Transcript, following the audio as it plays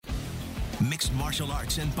Mixed martial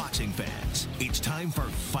arts and boxing fans, it's time for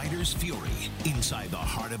Fighter's Fury, inside the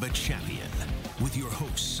heart of a champion. With your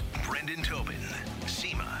hosts, Brendan Tobin,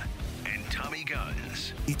 Seema, and Tommy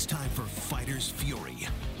Guns. It's time for Fighter's Fury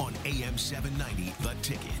on AM 790, The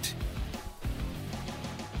Ticket.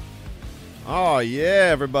 Oh, yeah,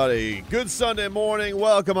 everybody. Good Sunday morning.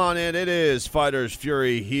 Welcome on in. It is Fighter's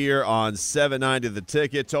Fury here on 790 The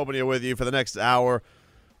Ticket. Tobin here with you for the next hour.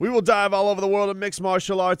 We will dive all over the world of mixed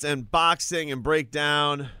martial arts and boxing and break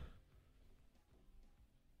down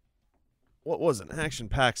what was an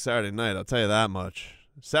action-packed Saturday night, I'll tell you that much.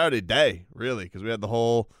 Saturday day, really, because we had the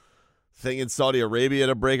whole thing in Saudi Arabia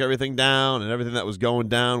to break everything down and everything that was going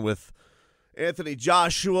down with Anthony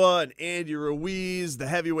Joshua and Andy Ruiz. The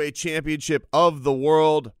heavyweight championship of the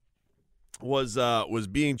world was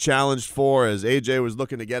being challenged for as AJ was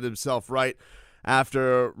looking to get himself right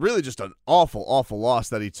after really just an awful loss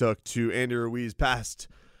that he took to Andy Ruiz past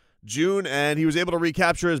June, and he was able to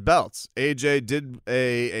recapture his belts. AJ did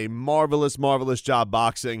a marvelous job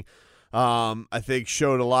boxing. I think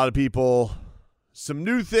showed a lot of people some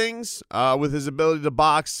new things with his ability to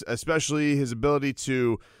box, especially his ability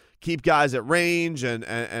to keep guys at range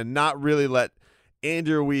and not really let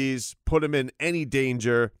Andy Ruiz put him in any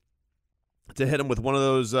danger to hit him with one of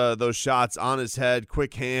those shots on his head,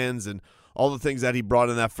 quick hands, and all the things that he brought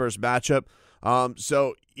in that first matchup.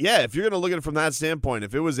 So, yeah, if you're going to look at it from that standpoint,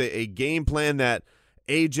 if it was a game plan that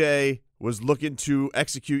AJ was looking to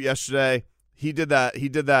execute yesterday, he did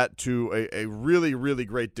that to a really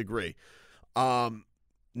great degree.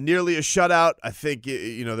 Nearly a shutout. I think,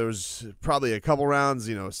 there was probably a couple rounds,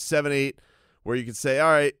 7-8, where you could say, all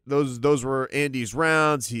right, those were Andy's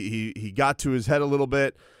rounds. He got to his head a little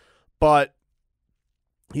bit. But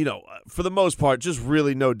for the most part, just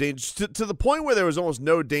really no danger. To the point where there was almost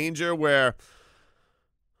no danger, where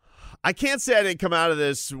I can't say I didn't come out of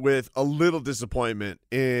this with a little disappointment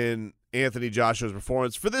in Anthony Joshua's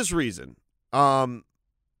performance for this reason. The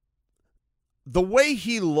way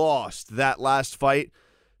he lost that last fight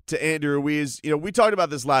to Andy Ruiz, we talked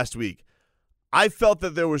about this last week. I felt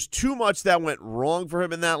that there was too much that went wrong for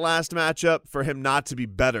him in that last matchup for him not to be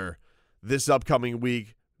better this upcoming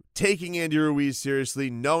week. Taking Andy Ruiz seriously,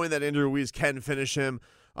 knowing that Andy Ruiz can finish him,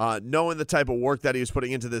 knowing the type of work that he was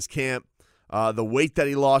putting into this camp, the weight that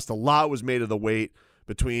he lost, a lot was made of the weight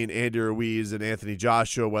between Andy Ruiz and Anthony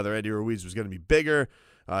Joshua, whether Andy Ruiz was going to be bigger.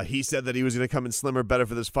 He said that he was going to come in slimmer, better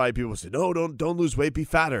for this fight. People said, no, don't lose weight, be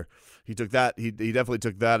fatter. He took that. He definitely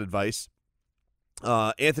took that advice.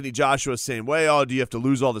 Anthony Joshua, same way. Oh, do you have to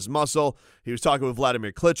lose all this muscle? He was talking with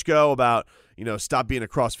Vladimir Klitschko about, stop being a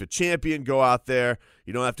CrossFit champion, go out there.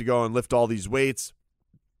 You don't have to go and lift all these weights.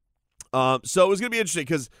 So it was going to be interesting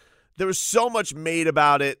because there was so much made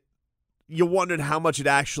about it. You wondered how much it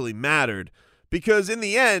actually mattered, because in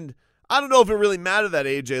the end, I don't know if it really mattered that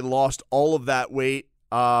AJ lost all of that weight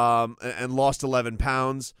and lost 11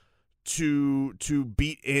 pounds to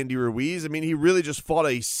beat Andy Ruiz. I mean, he really just fought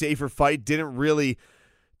a safer fight, didn't really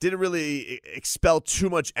expel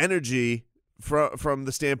too much energy from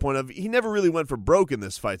the standpoint of he never really went for broke in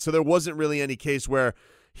this fight. So there wasn't really any case where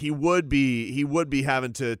he would be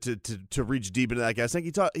having to reach deep into that guy. I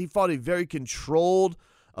think he fought a very controlled,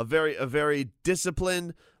 a very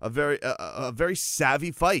disciplined, a very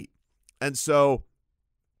savvy fight. And so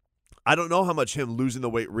I don't know how much him losing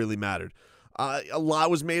the weight really mattered. A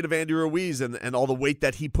lot was made of Andy Ruiz and all the weight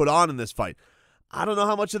that he put on in this fight. I don't know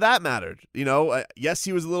how much of that mattered. Yes,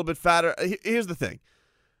 he was a little bit fatter. Here's the thing.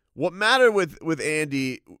 What mattered with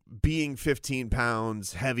Andy being 15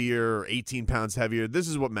 pounds heavier or 18 pounds heavier, this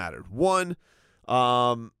is what mattered. One,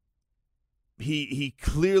 he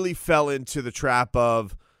clearly fell into the trap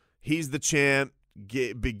of he's the champ,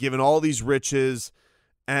 given all these riches,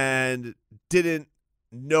 and didn't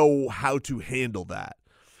know how to handle that.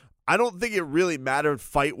 I don't think it really mattered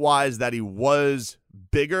fight-wise that he was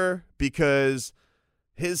bigger, because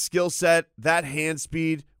his skill set, that hand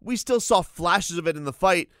speed, we still saw flashes of it in the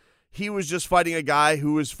fight. He was just fighting a guy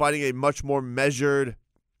who was fighting a much more measured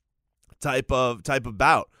type of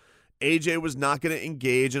bout. AJ was not going to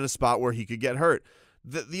engage in a spot where he could get hurt.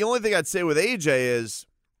 The only thing I'd say with AJ is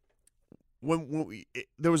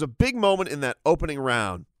there was a big moment in that opening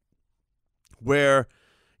round where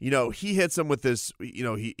he hits him with this,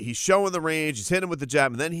 he's showing the range, he's hitting him with the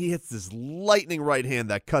jab, and then he hits this lightning right hand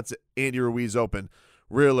that cuts Andy Ruiz open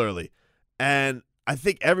real early. And I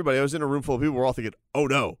think I was in a room full of people, were all thinking, oh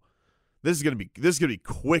no, this is gonna be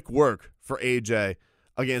quick work for AJ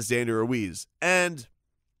against Andy Ruiz. And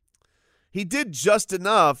he did just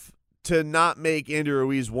enough to not make Andy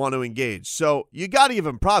Ruiz want to engage. So you got to give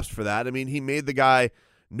him props for that. I mean, he made the guy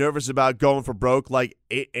nervous about going for broke like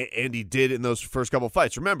Andy did in those first couple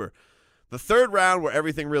fights. Remember, the third round where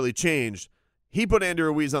everything really changed, he put Andy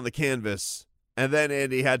Ruiz on the canvas, and then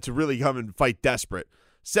Andy had to really come and fight desperate.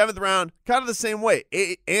 Seventh round, kind of the same way.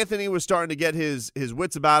 Anthony was starting to get his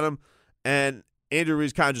wits about him, and Andy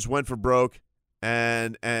Ruiz kind of just went for broke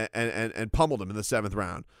and pummeled him in the seventh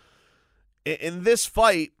round. In this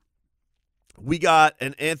fight, we got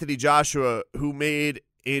an Anthony Joshua who made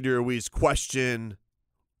Andy Ruiz question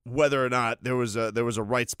whether or not there was a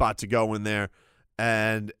right spot to go in there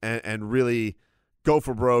and really go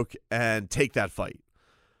for broke and take that fight.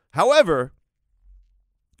 However,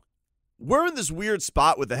 we're in this weird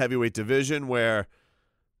spot with the heavyweight division where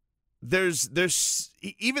there's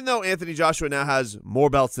even though Anthony Joshua now has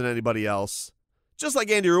more belts than anybody else, just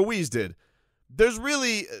like Andy Ruiz did, there's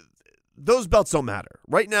really those belts don't matter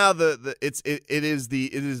right now. It is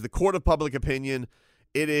the court of public opinion.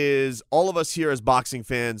 It is all of us here as boxing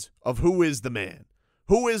fans of who is the man.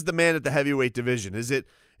 Who is the man at the heavyweight division? Is it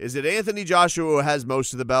Anthony Joshua who has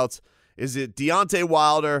most of the belts? Is it Deontay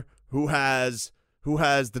Wilder who has the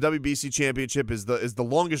WBC championship, is the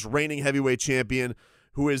longest reigning heavyweight champion,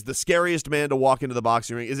 who is the scariest man to walk into the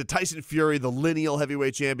boxing ring? Is it Tyson Fury, the lineal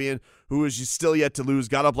heavyweight champion, who is still yet to lose,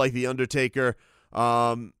 got up like The Undertaker,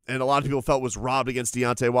 and a lot of people felt was robbed against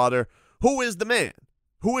Deontay Wilder? Who is the man?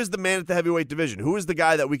 Who is the man at the heavyweight division? Who is the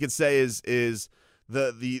guy that we could say is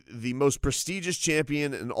the most prestigious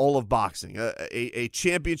champion in all of boxing? A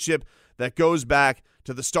championship that goes back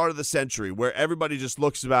to the start of the century, where everybody just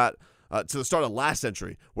looks about to the start of last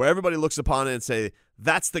century, where everybody looks upon it and say,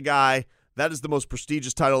 that's the guy, that is the most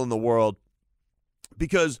prestigious title in the world.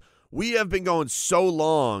 Because we have been going so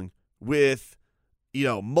long with,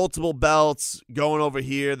 multiple belts going over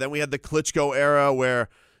here. Then we had the Klitschko era where,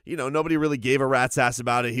 nobody really gave a rat's ass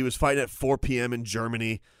about it. He was fighting at 4 p.m. in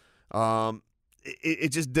Germany. It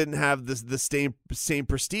just didn't have the same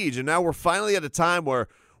prestige. And now we're finally at a time where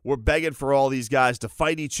we're begging for all these guys to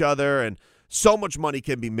fight each other, and so much money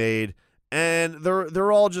can be made, and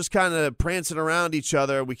they're all just kind of prancing around each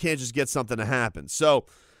other. We can't just get something to happen. So,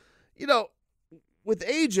 with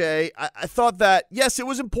AJ, I thought that, yes, it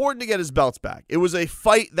was important to get his belts back. It was a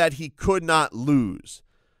fight that he could not lose.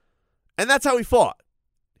 And that's how he fought.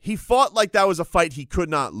 He fought like that was a fight he could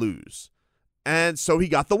not lose. And so he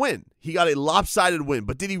got the win. He got a lopsided win.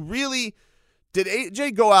 But did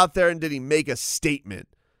AJ go out there and did he make a statement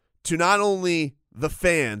to not only the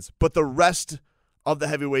fans, but the rest of the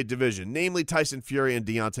heavyweight division, namely Tyson Fury and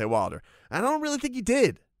Deontay Wilder? I don't really think he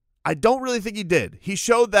did. He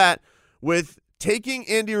showed that with taking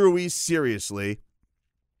Andy Ruiz seriously,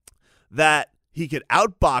 that he could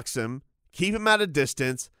outbox him, keep him at a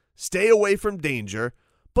distance, stay away from danger,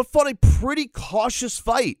 but fought a pretty cautious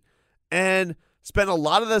fight and spent a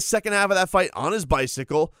lot of the second half of that fight on his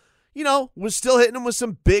bicycle. Was still hitting him with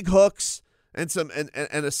some big hooks and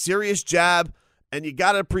a serious jab, and you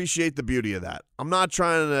got to appreciate the beauty of that. I'm not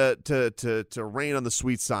trying to rain on the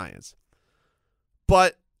sweet science,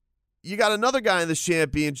 but you got another guy in this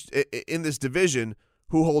in this division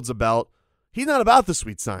who holds a belt. He's not about the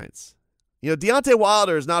sweet science. Deontay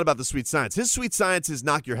Wilder is not about the sweet science. His sweet science is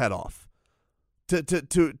knock your head off, to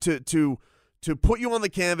put you on the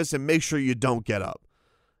canvas and make sure you don't get up.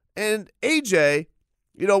 And AJ,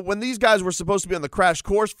 when these guys were supposed to be on the crash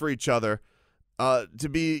course for each other, to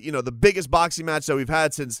be, the biggest boxing match that we've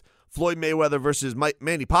had since Floyd Mayweather versus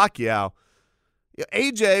Manny Pacquiao,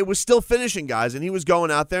 AJ was still finishing guys, and he was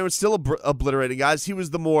going out there and still obliterating guys. He was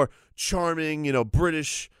the more charming,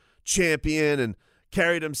 British champion and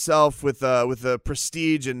carried himself with the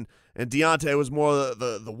prestige, and Deontay was more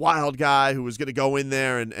the wild guy who was going to go in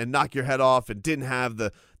there and knock your head off and didn't have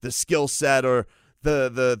the skill set or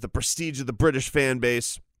the prestige of the British fan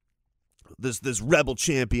base. This rebel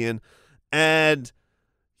champion. And,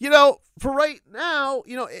 for right now,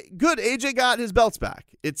 good. AJ got his belts back.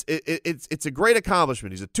 It's a great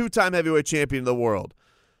accomplishment. He's a 2-time heavyweight champion of the world.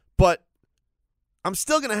 But I'm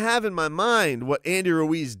still going to have in my mind what Andy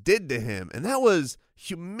Ruiz did to him, and that was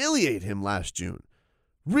humiliate him last June.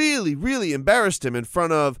 Really, really embarrassed him in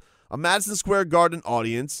front of a Madison Square Garden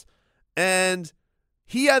audience, and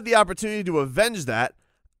he had the opportunity to avenge that.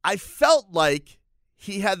 I felt like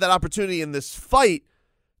he had that opportunity in this fight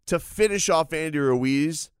to finish off Andy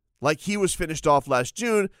Ruiz like he was finished off last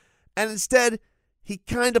June, and instead, he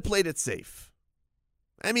kind of played it safe.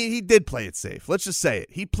 I mean, he did play it safe. Let's just say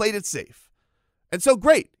it. He played it safe. And so,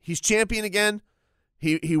 great. He's champion again.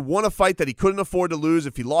 He won a fight that he couldn't afford to lose.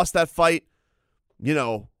 If he lost that fight,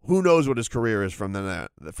 who knows what his career is from then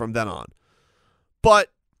on.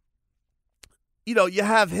 But, you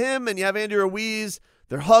have him and you have Andy Ruiz.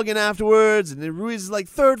 they're hugging afterwards, and then Ruiz is like,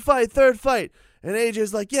 third fight. And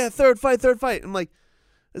AJ's like, yeah, third fight. I'm like,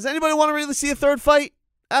 does anybody want to really see a third fight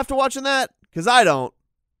after watching that? Because I don't.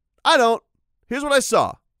 Here's what I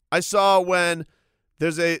saw. I saw when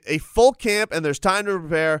there's a full camp and there's time to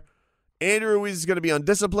prepare, Andy Ruiz is going to be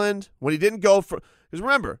undisciplined. When he didn't go for... Because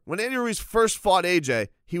remember, when Andy Ruiz first fought AJ,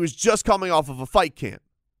 he was just coming off of a fight camp.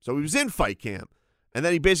 So he was in fight camp. And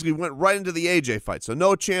then he basically went right into the AJ fight. So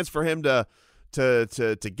no chance for him to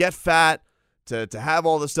get fat, to have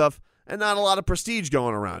all this stuff, and not a lot of prestige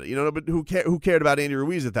going around it. But who cared about Andy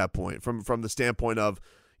Ruiz at that point from the standpoint of,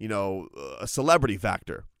 a celebrity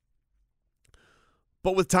factor?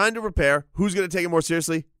 But with time to prepare, who's going to take it more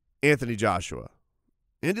seriously? Anthony Joshua.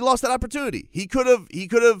 And he lost that opportunity. He could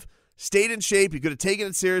have stayed in shape. He could have taken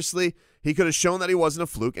it seriously. He could have shown that he wasn't a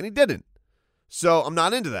fluke, and he didn't. So I'm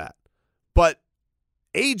not into that. But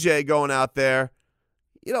AJ going out there,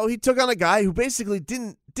 he took on a guy who basically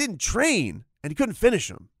didn't train, and he couldn't finish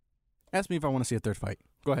him. Ask me if I want to see a third fight.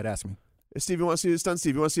 Go ahead, ask me. Steve, you want to see this done?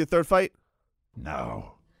 Steve, you want to see a third fight?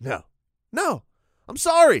 No. I'm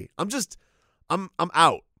sorry. I'm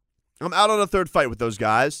out. I'm out on a third fight with those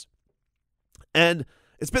guys. And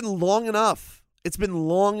it's been long enough. It's been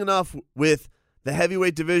long enough with the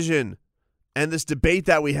heavyweight division and this debate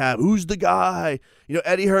that we have. Who's the guy?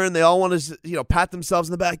 Eddie Hearn, they all want to, pat themselves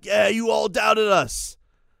in the back. Yeah, you all doubted us.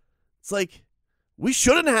 It's like, we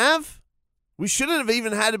shouldn't have. We shouldn't have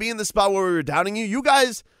even had to be in the spot where we were doubting you. You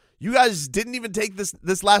guys didn't even take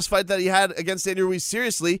this last fight that he had against Andy Ruiz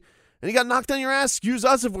seriously, and he got knocked on your ass. Excuse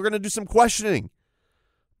us if we're going to do some questioning.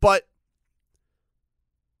 But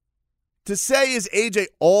to say, is AJ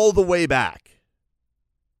all the way back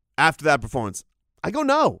after that performance? I go,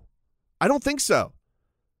 no. I don't think so.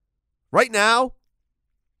 Right now,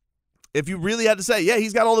 if you really had to say, yeah,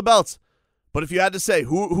 he's got all the belts. But if you had to say,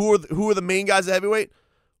 who are the main guys at heavyweight?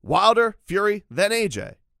 Wilder, Fury, then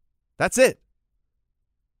AJ. That's it.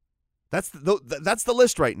 That's the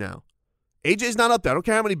list right now. AJ's not up there. I don't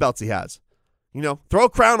care how many belts he has. Throw a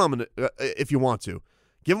crown on him if you want to.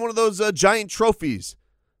 Give him one of those giant trophies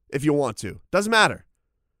if you want to. Doesn't matter.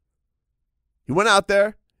 He went out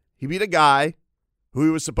there. He beat a guy who he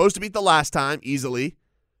was supposed to beat the last time easily.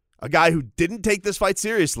 A guy who didn't take this fight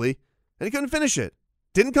seriously, and he couldn't finish it.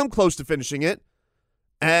 Didn't come close to finishing it.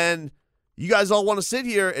 And you guys all want to sit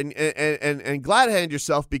here and glad hand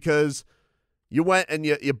yourself because you went and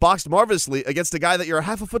you boxed marvelously against a guy that you're a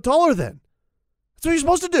half a foot taller than. That's what you're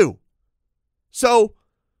supposed to do. So,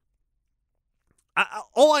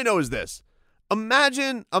 all I know is this.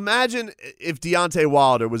 Imagine if Deontay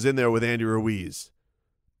Wilder was in there with Andy Ruiz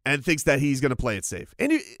and thinks that he's going to play it safe.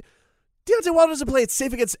 Deontay Wilder doesn't play it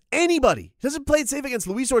safe against anybody. He doesn't play it safe against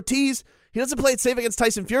Luis Ortiz. He doesn't play it safe against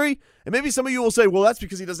Tyson Fury. And maybe some of you will say, well, that's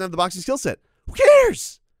because he doesn't have the boxing skill set. Who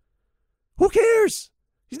cares? Who cares?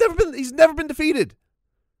 He's never been defeated.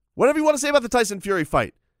 Whatever you want to say about the Tyson Fury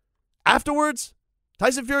fight. Afterwards,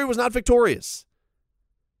 Tyson Fury was not victorious.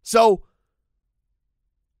 So,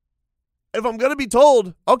 if I'm going to be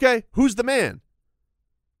told, okay, who's the man?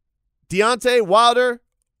 Deontay, Wilder,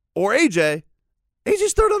 or AJ?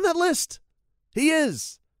 AJ's third on that list. He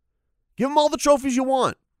is. Give him all the trophies you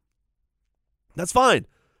want. That's fine.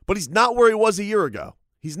 But he's not where he was a year ago.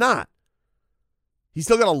 He's not. He's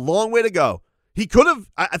still got a long way to go. He could have,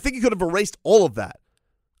 I think he could have erased all of that.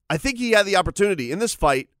 I think he had the opportunity in this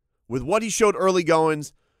fight with what he showed early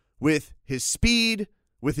goings, with his speed,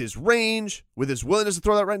 with his range, with his willingness to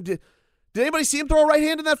throw that right. Did anybody see him throw a right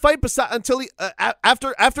hand in that fight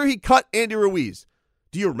after he cut Andy Ruiz?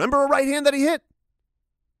 Do you remember a right hand that he hit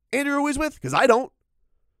Andy Ruiz with? Because I don't.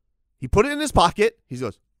 He put it in his pocket. He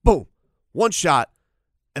goes, boom, one shot,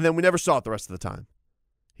 and then we never saw it the rest of the time.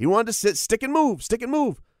 He wanted to sit, stick and move. It's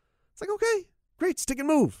like, okay, great, stick and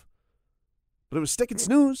move. But it was stick and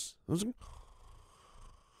snooze. It was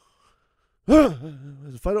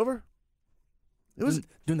the fight over? It was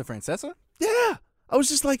doing the Francesa? Yeah. I was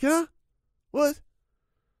just like, huh? What?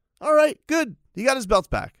 All right, good. He got his belts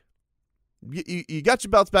back. You got your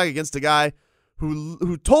belts back against a guy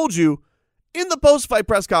who told you in the post-fight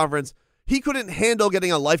press conference he couldn't handle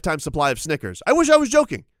getting a lifetime supply of Snickers. I wish I was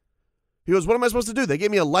joking. He goes, what am I supposed to do? They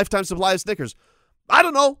gave me a lifetime supply of Snickers. I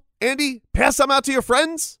don't know, Andy. Pass some out to your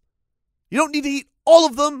friends. You don't need to eat all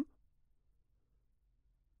of them.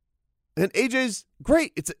 And AJ's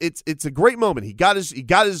great. It's a great moment. He got his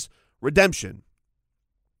redemption.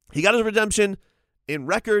 He got his redemption in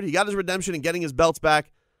record. He got his redemption in getting his belts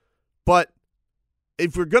back. But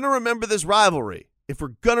if we're going to remember this rivalry,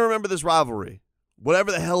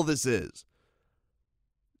 whatever the hell this is,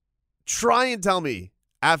 try and tell me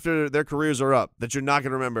after their careers are up that you're not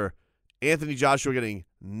going to remember Anthony Joshua getting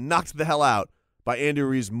knocked the hell out by Andy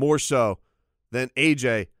Ruiz more so than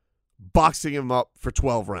AJ boxing him up for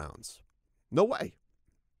 12 rounds. No way.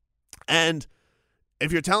 And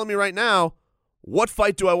if you're telling me right now, what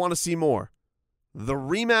fight do I want to see more? The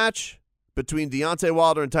rematch between Deontay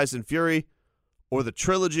Wilder and Tyson Fury, or the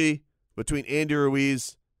trilogy between Andy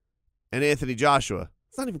Ruiz and Anthony Joshua?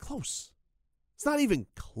 It's not even close. It's not even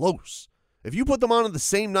close. If you put them on the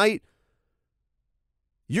same night,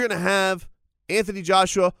 you're going to have Anthony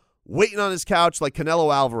Joshua waiting on his couch like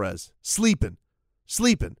Canelo Alvarez, sleeping,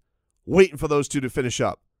 waiting for those two to finish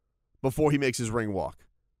up before he makes his ring walk.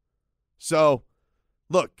 So,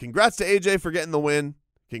 look, congrats to AJ for getting the win.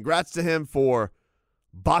 Congrats to him for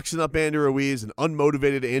boxing up Andy Ruiz, an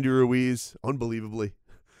unmotivated Andy Ruiz, unbelievably.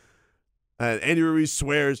 And Andy Ruiz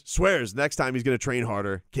swears next time he's going to train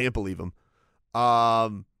harder. Can't believe him.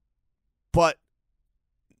 But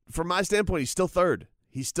from my standpoint, he's still third.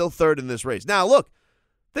 He's still third in this race. Now, look,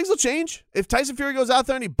 things will change. If Tyson Fury goes out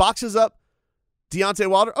there and he boxes up Deontay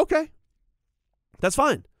Wilder, okay, that's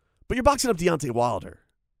fine. But you're boxing up Deontay Wilder.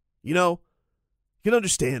 You know, you can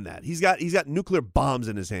understand that. He's got nuclear bombs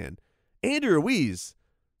in his hand. Andy Ruiz,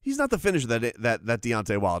 he's not the finisher that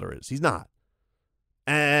Deontay Wilder is. He's not.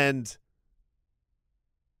 And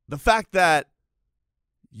the fact that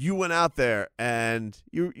you went out there and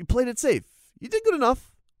you played it safe, you did good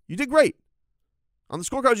enough. You did great. On the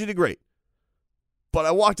scorecards, you did great. But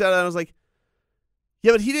I walked out and I was like,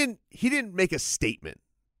 yeah, but he didn't make a statement.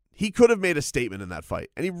 He could have made a statement in that fight,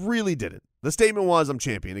 and he really didn't. The statement was, I'm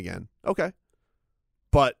champion again. Okay.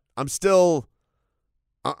 But I'm still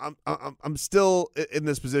in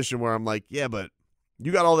this position where I'm like, yeah, but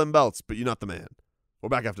you got all them belts, but you're not the man. We're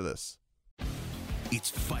back after this. It's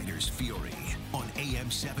Fighters Fury on AM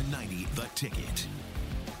 790, The Ticket.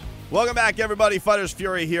 Welcome back, everybody. Fighters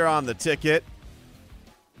Fury here on The Ticket.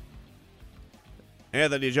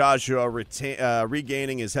 Anthony Joshua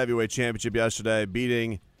regaining his heavyweight championship yesterday,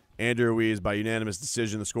 beating Andy Ruiz by unanimous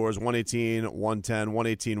decision. The score is 118-110,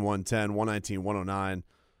 118-110, 119-109.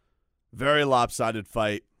 Very lopsided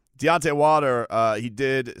fight. Deontay Wilder, he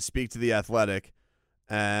did speak to The Athletic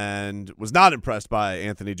and was not impressed by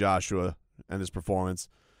Anthony Joshua and his performance.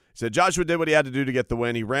 He said Joshua did what he had to do to get the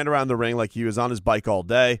win. He ran around the ring like he was on his bike all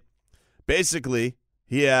day. Basically,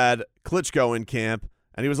 he had Klitschko in camp,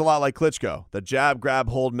 and he was a lot like Klitschko, the jab, grab,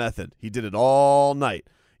 hold method. He did it all night.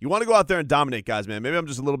 You want to go out there and dominate guys, man. Maybe I'm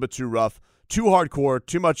just a little bit too rough, too hardcore,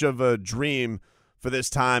 too much of a dream for this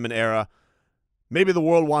time and era. Maybe the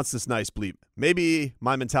world wants this nice bleep. Maybe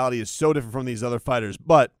my mentality is so different from these other fighters.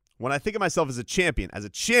 But when I think of myself as a champion,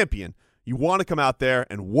 you want to come out there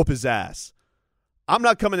and whoop his ass. I'm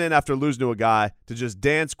not coming in after losing to a guy to just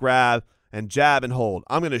dance, grab, and jab and hold.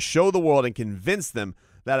 I'm going to show the world and convince them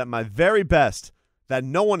that at my very best, that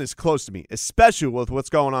no one is close to me, especially with what's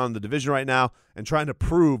going on in the division right now and trying to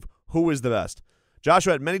prove who is the best.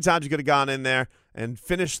 Joshua had many times he could have gone in there and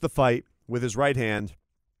finished the fight with his right hand.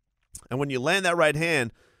 And when you land that right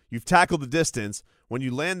hand, you've tackled the distance. When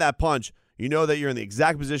you land that punch, you know that you're in the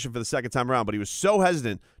exact position for the second time around. But he was so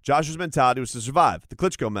hesitant. Joshua's mentality was to survive, the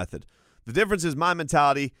Klitschko method. The difference is my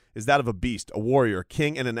mentality is that of a beast, a warrior, a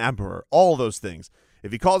king, and an emperor, all those things.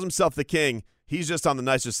 If he calls himself the king, he's just on the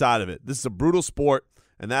nicer side of it. This is a brutal sport,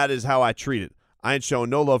 and that is how I treat it. I ain't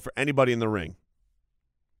showing no love for anybody in the ring.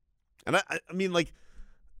 And I mean, like,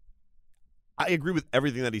 I agree with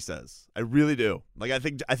everything that he says. I really do. Like, I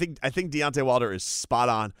think Deontay Wilder is spot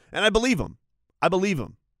on, and I believe him.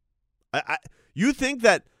 You think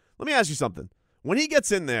that? Let me ask you something. When he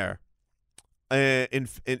gets in there in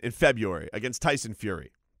February against Tyson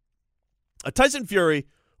Fury, Tyson Fury,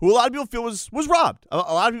 who a lot of people feel was robbed. A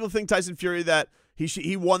lot of people think Tyson Fury that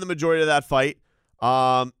he won the majority of that fight,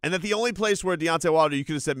 and that the only place where Deontay Wilder you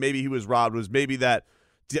could have said maybe he was robbed was maybe that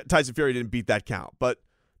Tyson Fury didn't beat that count. But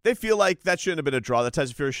they feel like that shouldn't have been a draw, that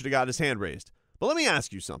Tyson Fury should have got his hand raised. But let me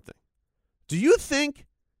ask you something. Do you think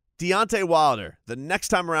Deontay Wilder, the next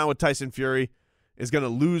time around with Tyson Fury, is going to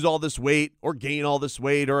lose all this weight or gain all this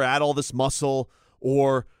weight or add all this muscle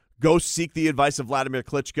or go seek the advice of Vladimir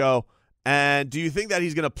Klitschko? And do you think that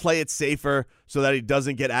he's going to play it safer so that he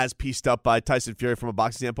doesn't get as pieced up by Tyson Fury from a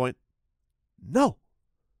boxing standpoint? No.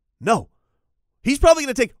 He's probably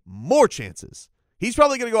going to take more chances. He's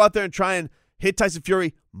probably going to go out there and try and hit Tyson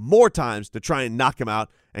Fury more times to try and knock him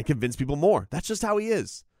out and convince people more. That's just how he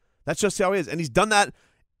is. And he's done that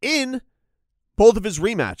in both of his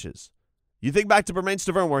rematches. You think back to Bermane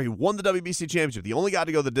Stiverne where he won the WBC championship. The only guy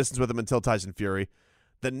to go the distance with him until Tyson Fury.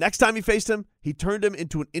 The next time he faced him, he turned him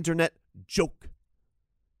into an internet joke.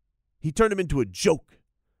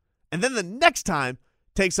 And then the next time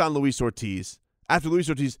takes on Luis Ortiz after Luis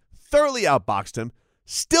Ortiz thoroughly outboxed him,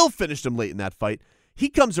 still finished him late in that fight. He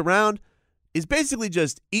comes around, is basically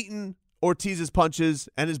just eating Ortiz's punches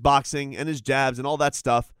and his boxing and his jabs and all that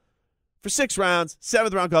stuff for 6 rounds.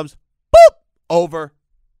 7th round comes, boop, over.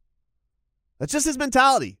 That's just his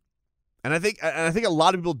mentality. And I think a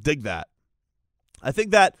lot of people dig that. I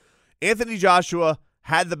think that Anthony Joshua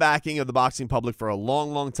had the backing of the boxing public for a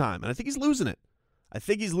long, long time, and I think he's losing it. I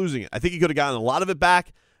think he could have gotten a lot of it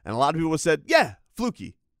back, and a lot of people would have said, yeah,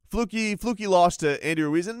 fluky loss to Andy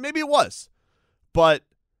Ruiz, and maybe it was. But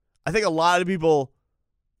I think a lot of people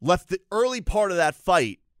left the early part of that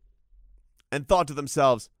fight and thought to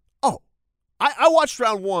themselves, oh, I watched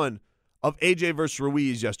round 1 of AJ versus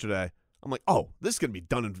Ruiz yesterday. I'm like, oh, this is going to be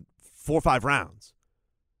done in 4 or 5 rounds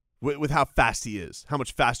with how fast he is, how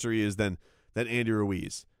much faster he is than Andy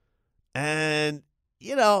Ruiz. And,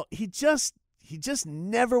 you know, he just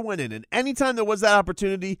never went in. And anytime there was that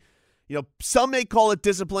opportunity, you know, some may call it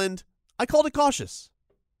disciplined. I called it cautious.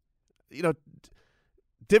 You know,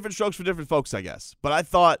 different strokes for different folks, I guess. But I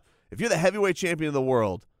thought if you're the heavyweight champion of the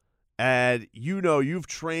world and you know you've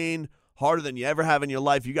trained harder than you ever have in your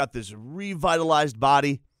life, you got this revitalized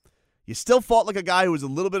body, you still fought like a guy who was a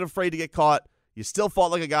little bit afraid to get caught. You still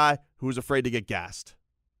fought like a guy who was afraid to get gassed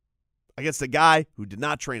against a guy who did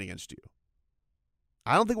not train against you.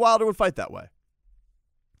 I don't think Wilder would fight that way.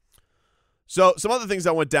 So some other things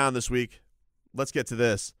that went down this week. Let's get to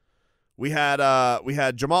this. We had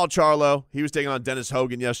Jamal Charlo. He was taking on Dennis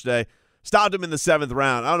Hogan yesterday. Stopped him in the 7th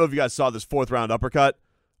round. I don't know if you guys saw this 4th round uppercut,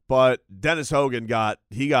 but Dennis Hogan got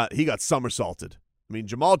somersaulted. I mean,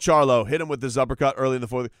 Jamal Charlo hit him with this uppercut early in the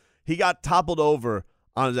 4th. He got toppled over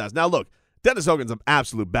on his ass. Now look, Dennis Hogan's an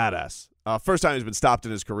absolute badass. First time he's been stopped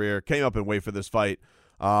in his career. Came up in weight for this fight.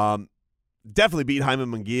 Definitely beat Jaime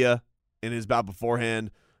Munguia in his bout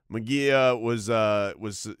beforehand. Munguia was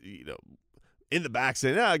in the back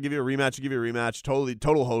saying, "I'll give you a rematch."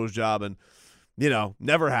 Total hose job, and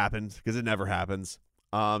never happened because it never happens.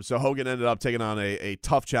 So Hogan ended up taking on a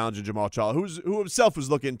tough challenge in Jamal Charlo, who himself was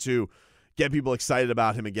looking to get people excited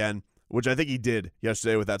about him again, which I think he did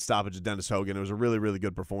yesterday with that stoppage of Dennis Hogan. It was a really, really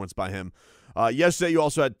good performance by him. Yesterday, you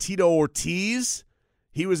also had Tito Ortiz.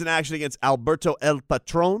 He was in action against Alberto El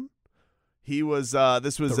Patron. He was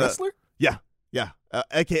the wrestler? Yeah,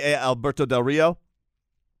 a.k.a. Alberto Del Rio.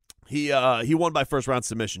 He won by first round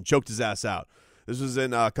submission, choked his ass out. This was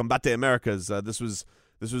in Combate Americas. This was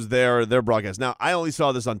their broadcast. Now, I only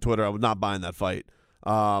saw this on Twitter. I was not buying that fight.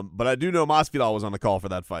 But I do know Masvidal was on the call for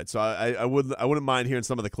that fight, so I wouldn't mind hearing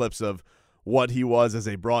some of the clips of what he was as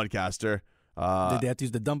a broadcaster. Did they have to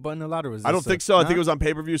use the dump button a lot, or was this I don't think so. I think it was on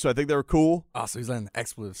pay-per-view, so I think they were cool. Oh, so he's letting the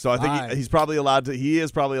expletives. So I think he is probably allowed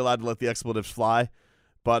to let the expletives fly.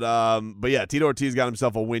 But yeah, Tito Ortiz got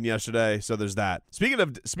himself a win yesterday, so there's that. Speaking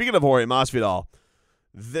of Jorge Masvidal,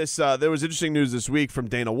 there was interesting news this week from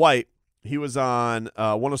Dana White. He was on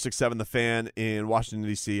 106.7 The Fan in Washington,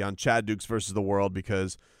 D.C. on Chad Dukes versus the World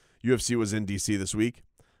because UFC was in D.C. this week.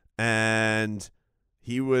 And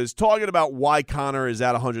he was talking about why Conor is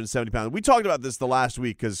at 170 pounds. We talked about this the last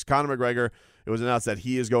week because Conor McGregor, it was announced that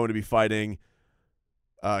he is going to be fighting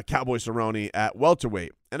Cowboy Cerrone at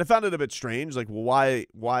welterweight. And I found it a bit strange. Like, well,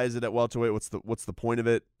 why is it at welterweight? What's the point of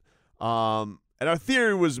it? And our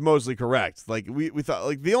theory was mostly correct. Like, we thought,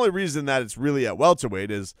 like, the only reason that it's really at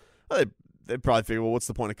welterweight is they'd probably figure, well, what's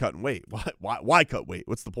the point of cutting weight? Why cut weight?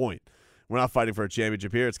 What's the point? We're not fighting for a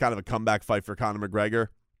championship here. It's kind of a comeback fight for Conor McGregor.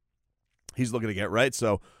 He's looking to get right,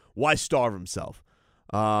 so why starve himself?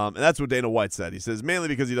 And that's what Dana White said. He says, mainly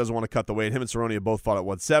because he doesn't want to cut the weight. Him and Cerrone have both fought at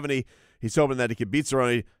 170. He's hoping that he can beat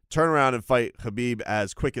Cerrone, turn around, and fight Khabib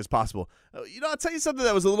as quick as possible. I'll tell you something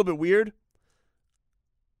that was a little bit weird.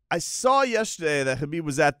 I saw yesterday that Khabib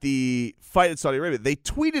was at the fight in Saudi Arabia. They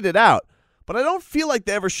tweeted it out, but I don't feel like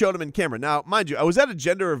they ever showed him in camera. Now, mind you, I was at a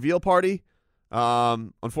gender reveal party,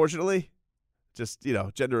 unfortunately. Just,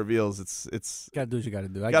 gender reveals, it's gotta do what you gotta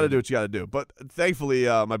do. Gotta do what you gotta do. But thankfully,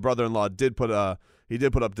 my brother-in-law did put up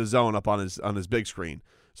DAZN up on his big screen.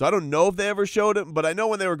 So I don't know if they ever showed it, but I know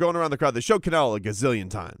when they were going around the crowd, they showed Canelo a gazillion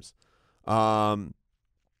times.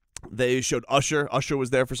 They showed Usher. Usher was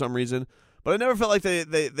there for some reason. But I never felt like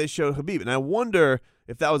they showed Khabib. And I wonder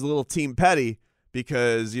if that was a little team petty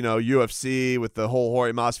because, UFC with the whole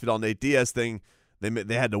Jorge Masvidal, Nate Diaz thing,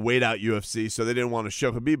 they had to wait out UFC, so they didn't want to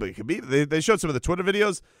show Khabib. But Khabib, they showed some of the Twitter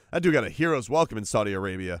videos. That dude got a hero's welcome in Saudi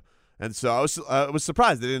Arabia. And so I was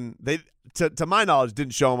surprised they to my knowledge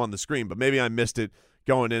didn't show him on the screen, but maybe I missed it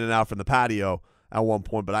going in and out from the patio at one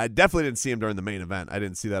point. But I definitely didn't see him during the main event. I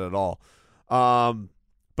didn't see that at all.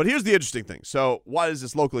 But here's the interesting thing. So why does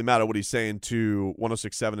this locally matter, what he's saying to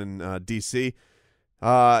 106.7 in D.C.?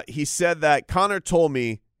 He said that Conor told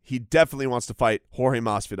me he definitely wants to fight Jorge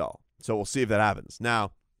Masvidal. So we'll see if that happens.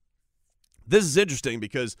 Now, this is interesting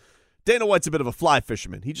because Dana White's a bit of a fly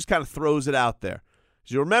fisherman. He just kind of throws it out there.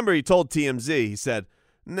 As you remember, he told TMZ, he said,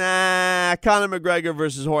 nah, Conor McGregor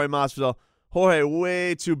versus Jorge Masvidal. Jorge,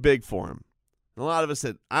 way too big for him. And a lot of us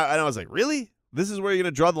said, I was like, really? This is where you're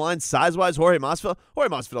going to draw the line size-wise, Jorge Masvidal? Jorge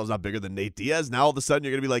Masvidal is not bigger than Nate Diaz. Now all of a sudden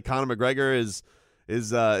you're going to be like Conor McGregor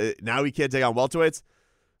is now he can't take on welterweights.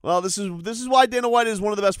 Well, this is why Dana White is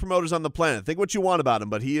one of the best promoters on the planet. Think what you want about him,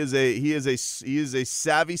 but he is a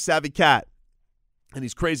savvy cat, and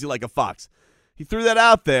he's crazy like a fox. He threw that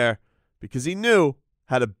out there because he knew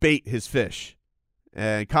how to bait his fish.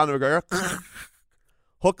 And Conor McGregor,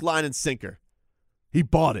 hook, line, and sinker. He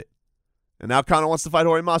bought it. And now Conor wants to fight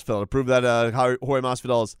Jorge Masvidal to prove that Jorge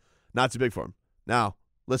Masvidal is not too big for him. Now,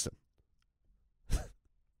 listen.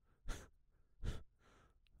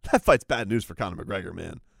 That fight's bad news for Conor McGregor,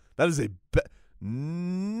 man. That is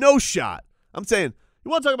no shot. I'm saying,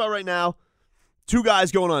 you want to talk about right now, two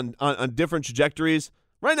guys going on different trajectories.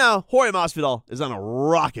 Right now, Jorge Masvidal is on a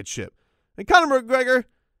rocket ship. And Conor McGregor,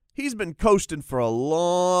 he's been coasting for a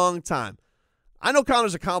long time. I know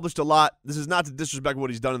Conor's accomplished a lot. This is not to disrespect what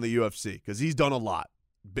he's done in the UFC, because he's done a lot.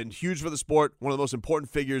 Been huge for the sport, one of the most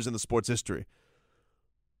important figures in the sport's history.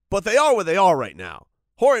 But they are where they are right now.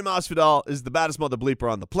 Jorge Masvidal is the baddest mother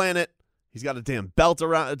bleeper on the planet. He's got a damn belt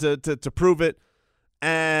around to prove it.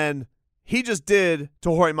 And he just did to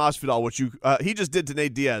Jorge Masvidal he just did to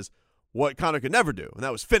Nate Diaz what Conor could never do, and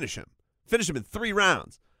that was finish him. Finish him in 3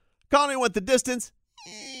 rounds. Conor went the distance.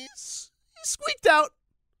 He squeaked out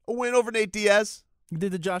a win over Nate Diaz. He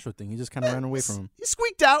did the Joshua thing. He just kind of ran away from him. He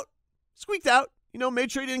squeaked out. You know,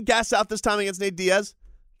 made sure he didn't gas out this time against Nate Diaz.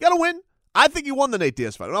 Got to win. I think he won the Nate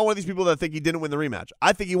Diaz fight. I'm not one of these people that think he didn't win the rematch.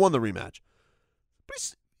 I think he won the rematch. But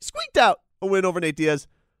he squeaked out a win over Nate Diaz.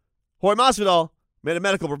 Jorge Masvidal made a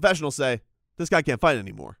medical professional say, this guy can't fight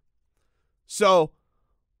anymore. So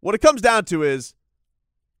what it comes down to is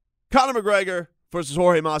Conor McGregor versus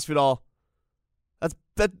Jorge Masvidal.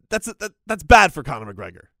 That's bad for Conor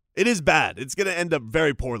McGregor. It is bad. It's going to end up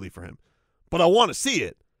very poorly for him. But I want to see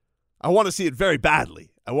it. I want to see it very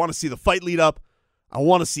badly. I want to see the fight lead up. I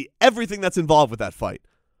want to see everything that's involved with that fight.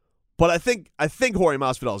 But I think Jorge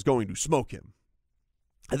Masvidal is going to smoke him.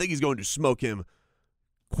 I think he's going to smoke him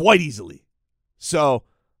quite easily. So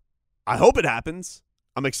I hope it happens.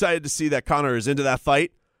 I'm excited to see that Conor is into that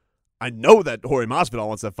fight. I know that Jorge Masvidal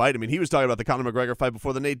wants that fight. I mean, he was talking about the Conor McGregor fight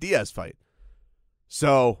before the Nate Diaz fight.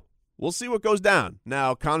 So we'll see what goes down.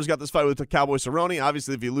 Now, Conor's got this fight with Cowboy Cerrone.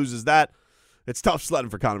 Obviously, if he loses that, it's tough sledding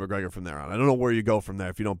for Conor McGregor from there on. I don't know where you go from there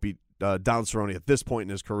if you don't beat Donald Cerrone at this point in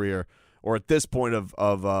his career or at this point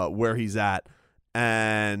of where he's at.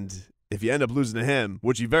 And if you end up losing to him,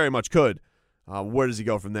 which he very much could, where does he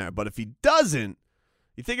go from there? But if he doesn't,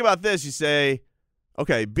 you think about this, you say,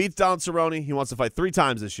 okay, beats Donald Cerrone. He wants to fight 3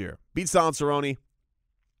 times this year. Beats Donald Cerrone.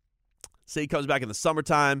 Say he comes back in the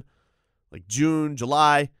summertime, like June,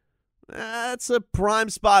 July. That's a prime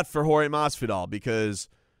spot for Jorge Masvidal because,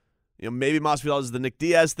 you know, maybe Masvidal is the Nick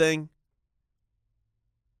Diaz thing.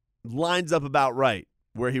 Lines up about right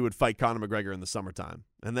where he would fight Conor McGregor in the summertime.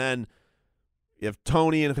 And then you have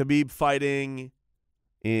Tony and Khabib fighting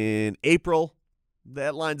in April.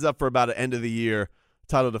 That lines up for about an end of the year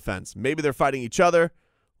title defense. Maybe they're fighting each other,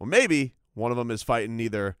 or maybe one of them is fighting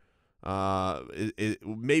either.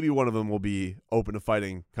 Maybe one of them will be open to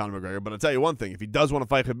fighting Conor McGregor. But I'll tell you one thing: if he does want to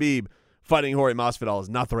fight Khabib, fighting Jorge Masvidal is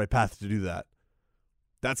not the right path to do that.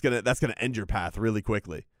 That's gonna end your path really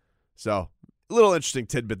quickly. So, a little interesting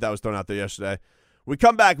tidbit that was thrown out there yesterday. We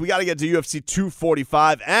come back, we got to get to UFC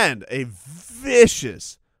 245 and a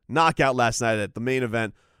vicious knockout last night at the main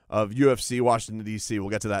event of UFC Washington, D.C. We'll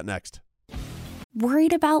get to that next.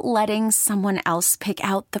 Worried about letting someone else pick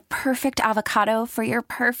out the perfect avocado for your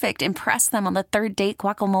perfect impress them on the 3rd date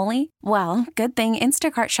guacamole? Well, good thing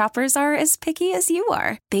Instacart shoppers are as picky as you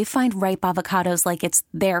are. They find ripe avocados like it's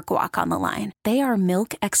their guac on the line. They are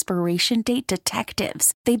milk expiration date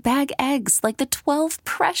detectives. They bag eggs like the 12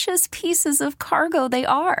 precious pieces of cargo they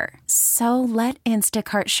are. So let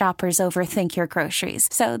Instacart shoppers overthink your groceries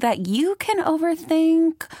so that you can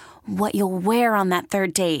overthink what you'll wear on that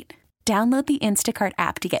 3rd date. Download the Instacart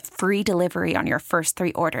app to get free delivery on your first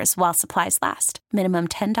 3 orders while supplies last. Minimum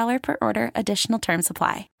 $10 per order. Additional terms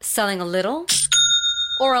apply. Selling a little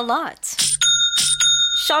or a lot?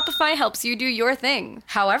 Shopify helps you do your thing,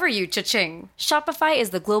 however you cha-ching. Shopify is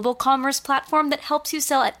the global commerce platform that helps you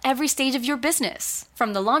sell at every stage of your business.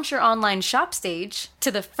 From the launch your online shop stage, to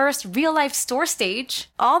the first real-life store stage,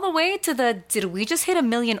 all the way to the did we just hit 1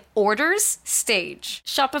 million orders stage.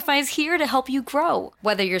 Shopify's here to help you grow.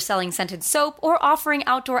 Whether you're selling scented soap or offering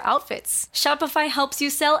outdoor outfits, Shopify helps you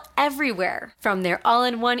sell everywhere. From their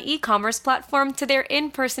all-in-one e-commerce platform to their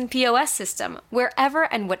in-person POS system,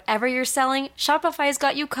 wherever and whatever you're selling, Shopify's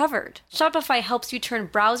got you covered. Shopify helps you turn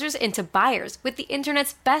browsers into buyers with the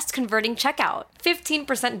internet's best converting checkout.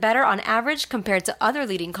 15% better on average compared to other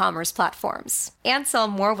leading commerce platforms. And sell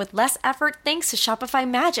more with less effort thanks to Shopify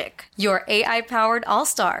Magic, your AI-powered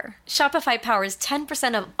all-star. Shopify powers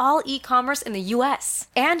 10% of all e-commerce in the US.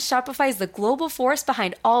 And Shopify is the global force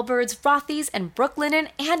behind Allbirds, Rothy's, and Brooklinen,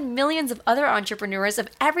 and millions of other entrepreneurs of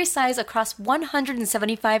every size across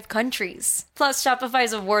 175 countries. Plus,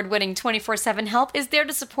 Shopify's award-winning 24/7 help is there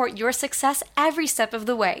to support your success every step of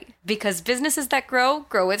the way. Because businesses that grow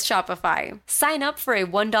with Shopify. Sign up for a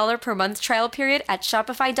 $1 per month trial period at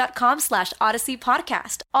shopify.com/Odyssey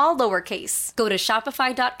Podcast, all lowercase. Go to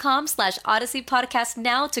shopify.com/Odyssey Podcast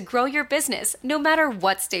now to grow your business, no matter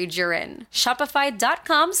what stage you're in.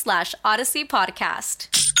 Shopify.com/Odyssey Podcast.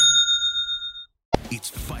 It's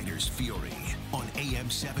Fighters Fury on AM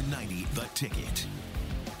 790, The Ticket.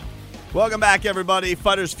 Welcome back, everybody.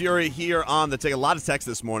 Fighters Fury here on The Ticket. A lot of text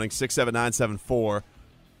this morning, 67974.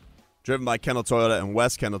 Driven by Kendall Toyota and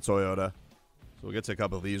West Kendall Toyota. So we'll get to a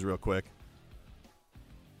couple of these real quick.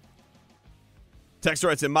 Texter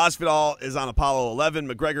writes in, Masvidal is on Apollo 11.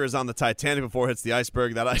 McGregor is on the Titanic before it hits the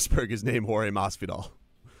iceberg. That iceberg is named Jorge Masvidal.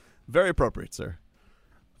 Very appropriate, sir.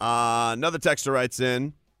 Another texter writes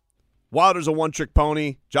in, Wilder's a one-trick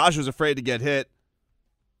pony. Joshua's afraid to get hit.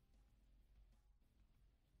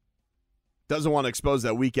 Doesn't want to expose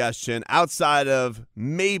that weak-ass chin. Outside of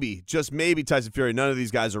maybe, just maybe, Tyson Fury, none of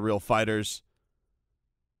these guys are real fighters.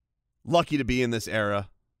 Lucky to be in this era.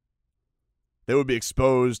 They would be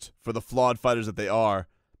exposed for the flawed fighters that they are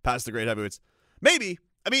past the great heavyweights. Maybe.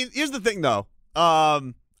 I mean, here's the thing, though. I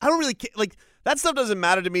don't really care. Like, that stuff doesn't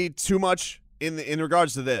matter to me too much in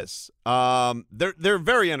regards to this. They're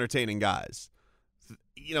very entertaining guys.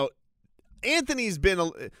 You know, AJ's been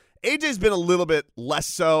a little bit less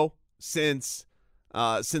so since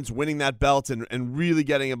winning that belt and really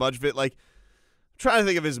getting a bunch of it. Like, I'm trying to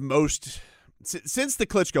think of his most since the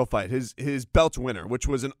Klitschko fight, his belt winner, which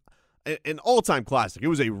was an all-time classic. It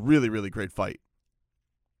was a really, really great fight.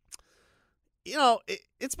 You know,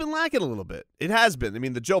 it's been lacking a little bit. It has been. I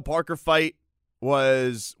mean, the Joe Parker fight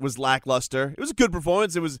was lackluster. It was a good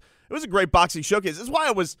performance. It was a great boxing showcase. That's why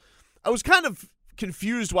I was kind of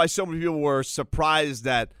confused why so many people were surprised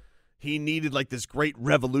that he needed like this great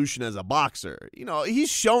revolution as a boxer. You know,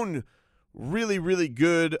 he's shown really, really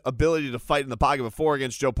good ability to fight in the pocket before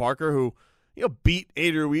against Joe Parker, who, you know, beat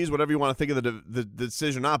Adrian Ruiz, whatever you want to think of the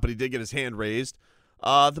decision or not, but he did get his hand raised.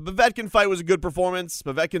 The Povetkin fight was a good performance.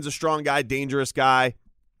 Povetkin's a strong guy, dangerous guy,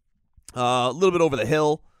 a little bit over the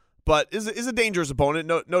hill, but is a dangerous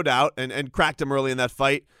opponent, no doubt, and cracked him early in that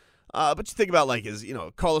fight. But you think about like his, you know,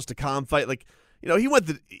 Carlos Takam fight, like, you know, he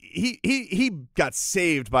got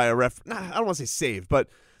saved by a ref. Nah, I don't want to say saved, but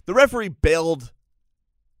the referee bailed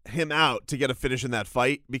him out to get a finish in that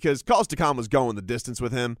fight because Carlos Takam was going the distance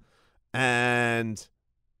with him, and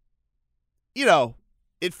you know,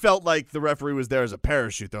 it felt like the referee was there as a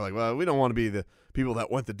parachute. They're like, well, we don't want to be the people that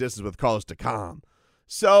went the distance with Carlos Takam.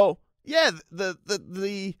 So yeah,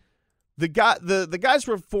 the guy's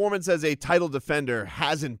performance as a title defender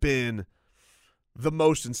hasn't been the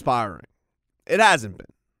most inspiring. It hasn't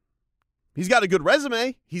been. He's got a good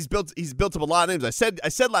resume. He's built up a lot of names. I said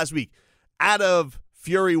last week, out of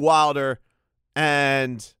Fury, Wilder,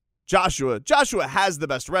 and Joshua has the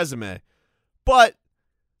best resume. But,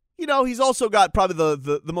 you know, he's also got probably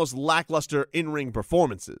the most lackluster in-ring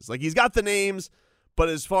performances. Like, he's got the names, but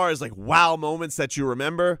as far as like wow moments that you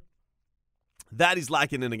remember, that he's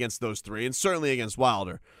lacking in against those three, and certainly against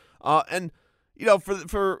Wilder. And you know,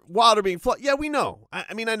 for Wilder being flawed, yeah, we know.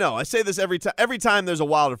 I mean, I know. I say this every time. Every time there's a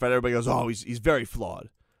Wilder fight, everybody goes, "Oh, he's very flawed,"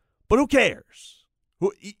 but who cares?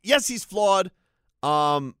 Yes, he's flawed,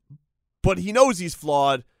 but he knows he's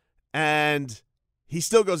flawed, and he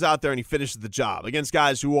still goes out there and he finishes the job against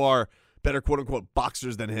guys who are better, quote unquote,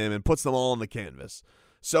 boxers than him, and puts them all on the canvas.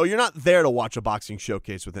 So you're not there to watch a boxing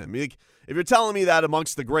showcase with him. If you're telling me that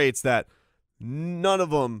amongst the greats that none of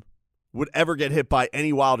them would ever get hit by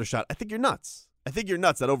any Wilder shot, I think you're nuts. I think you're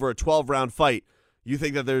nuts that over a 12-round fight, you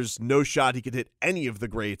think that there's no shot he could hit any of the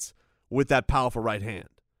greats with that powerful right hand.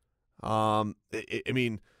 I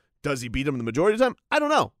mean, does he beat him the majority of the time? I don't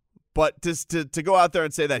know. But to go out there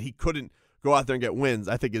and say that he couldn't go out there and get wins,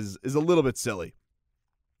 I think is a little bit silly.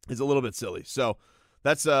 Is a little bit silly. So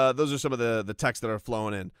those are some of the texts that are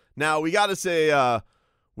flowing in. Now we got to say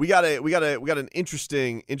we got an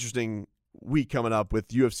interesting week coming up with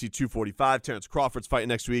UFC 245. Terrence Crawford's fighting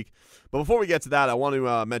next week. But before we get to that, I want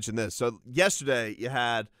to mention this. So yesterday you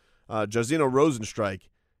had Jairzinho Rozenstruik.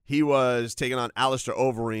 He was taking on Alistair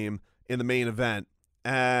Overeem in the main event,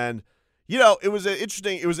 and it was an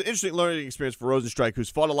interesting learning experience for Rozenstruik, who's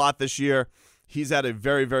fought a lot this year. He's had a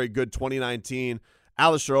very, very good 2019.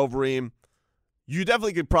 Alistair Overeem, you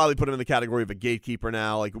definitely could probably put him in the category of a gatekeeper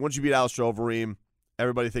now. Like, once you beat Alistair Overeem,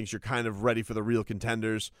 everybody thinks you're kind of ready for the real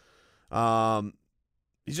contenders.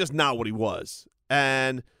 He's just not what he was.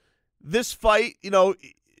 And this fight,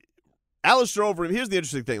 Alistair Overeem, here's the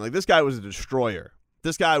interesting thing. Like, this guy was a destroyer.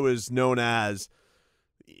 This guy was known as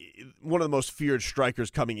one of the most feared strikers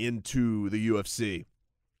coming into the UFC.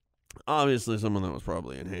 Obviously, someone that was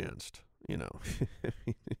probably enhanced. You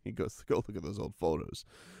go look at those old photos.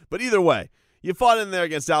 But either way, you fought in there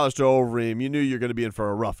against Alistair Overeem. You knew you were going to be in for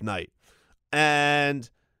a rough night. And,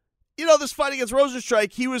 this fight against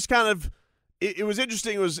Rozenstruik, he was kind of, it was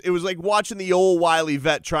interesting. It was like watching the old wily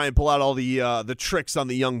vet try and pull out all the tricks on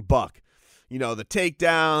the young buck. The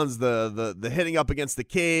takedowns, the hitting up against the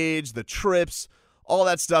cage, the trips, all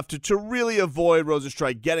that stuff to really avoid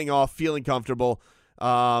Rozenstruik getting off, feeling comfortable.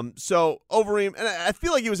 So Overeem, and I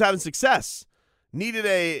feel like he was having success.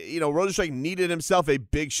 Rozenstruik needed himself a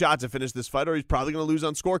big shot to finish this fight, or he's probably going to lose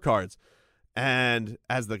on scorecards. And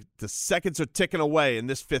as the seconds are ticking away in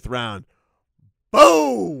this fifth round,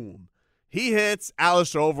 boom! He hits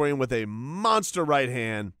Alistair Overeem with a monster right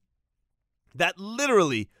hand that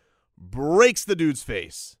literally breaks the dude's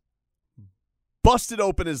face. Busted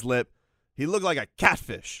open his lip. He looked like a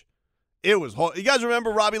catfish. It was you guys remember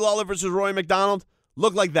Robbie Lawler versus Rory McDonald?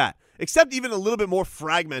 Looked like that, except even a little bit more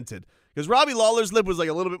fragmented. Because Robbie Lawler's lip was like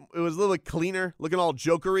a little bit cleaner, looking all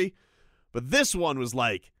jokery. But this one was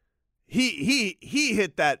like, he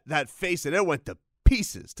hit that face and it went to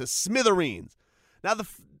pieces, to smithereens. Now the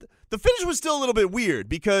finish was still a little bit weird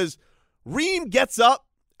because Reem gets up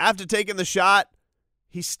after taking the shot.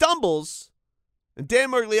 He stumbles, and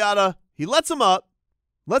Dan Miragliotta, he lets him up,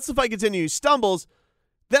 lets the fight continue. He stumbles.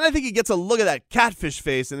 Then I think he gets a look at that catfish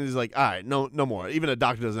face, and he's like, all right, no more. Even a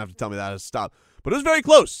doctor doesn't have to tell me that to stop. But it was very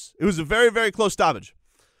close. It was a very, very close stoppage.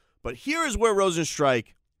 But here is where Rozenstruik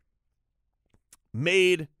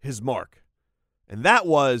made his mark. And that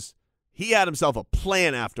was, he had himself a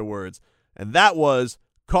plan afterwards, and that was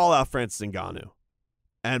call out Francis Ngannou.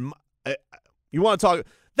 And you want to talk,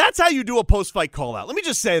 that's how you do a post-fight call out. Let me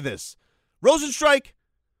just say this. Rozenstruik,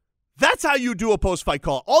 that's how you do a post-fight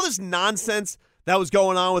call. All this nonsense that was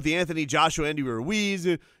going on with the Anthony Joshua, Andy Ruiz,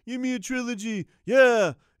 give me a trilogy.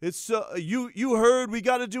 Yeah, it's you heard we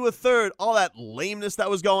got to do a third. All that lameness that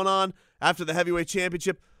was going on after the heavyweight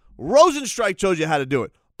championship. Rozenstruik showed you how to do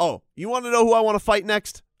it. Oh, you want to know who I want to fight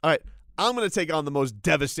next? All right, I'm going to take on the most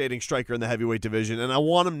devastating striker in the heavyweight division, and I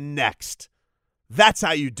want him next. That's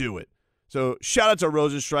how you do it. So shout out to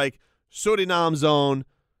Rozenstruik, Suriname zone,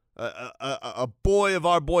 a boy of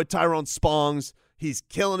our boy Tyrone Spongs. He's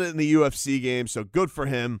killing it in the UFC game, so good for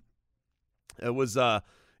him. It was a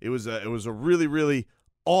really, really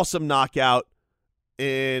awesome knockout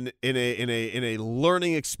in a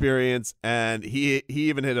learning experience, and he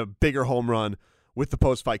even hit a bigger home run with the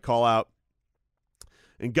post-fight call-out.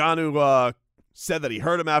 Ngannou said that he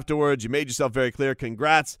heard him afterwards. You made yourself very clear.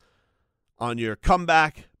 Congrats on your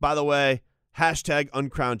comeback, by the way. Hashtag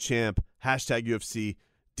uncrowned champ. Hashtag UFC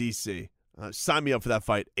DC. Sign me up for that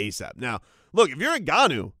fight ASAP. Now, look, if you're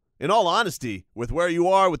Ngannou, in all honesty, with where you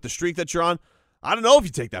are, with the streak that you're on, I don't know if you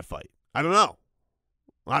take that fight. I don't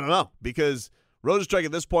know. Because Rozenstruik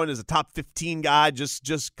at this point is a top 15 guy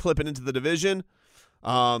just clipping into the division.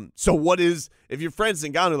 So what is, if you're Francis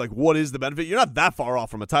Ngannou, like, what is the benefit? You're not that far off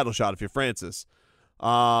from a title shot if you're Francis.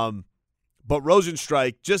 But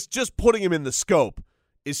Rozenstruik, just putting him in the scope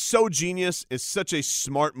is so genius, is such a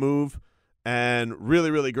smart move, and really,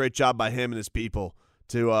 really great job by him and his people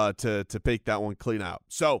to pick that one clean out.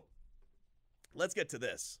 So let's get to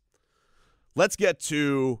this. Let's get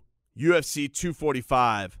to UFC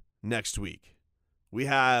 245 next week. We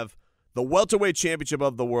have the welterweight championship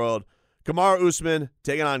of the world, Kamaru Usman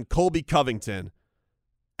taking on Colby Covington.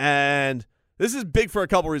 And this is big for a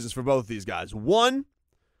couple reasons for both of these guys. One,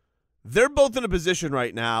 they're both in a position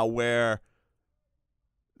right now where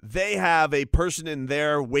they have a person in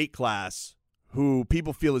their weight class who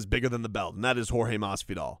people feel is bigger than the belt, and that is Jorge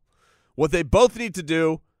Masvidal. What they both need to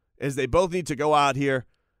do is they both need to go out here,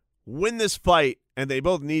 win this fight, and they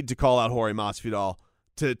both need to call out Jorge Masvidal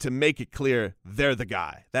to make it clear they're the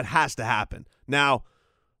guy. That has to happen. Now,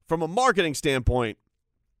 from a marketing standpoint,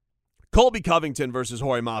 Colby Covington versus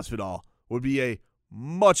Jorge Masvidal would be a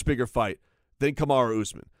much bigger fight than Kamaru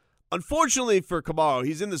Usman. Unfortunately for Kamaru,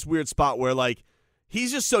 he's in this weird spot where, like,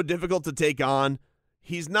 he's just so difficult to take on.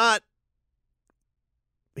 He's not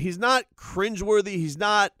cringeworthy. He's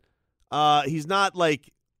not a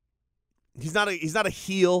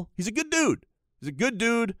heel. He's a good dude. He's a good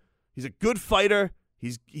dude. He's a good fighter.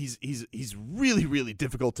 He's really, really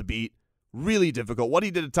difficult to beat. Really difficult. What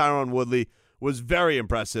he did to Tyron Woodley was very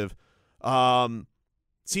impressive.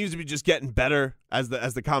 Seems to be just getting better as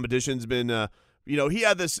the competition's been. He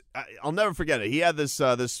had this. I'll never forget it. He had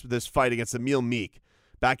this fight against Emil Meek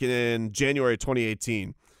back in January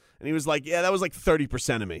 2018, and he was like, "Yeah, that was like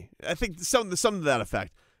 30% of me." I think something to that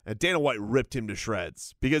effect. And Dana White ripped him to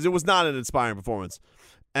shreds because it was not an inspiring performance.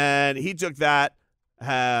 And he took that,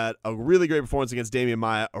 had a really great performance against Damian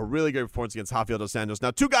Maia, a really great performance against Rafael dos Anjos.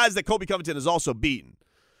 Now, two guys that Colby Covington has also beaten,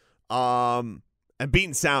 and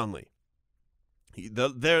beaten soundly.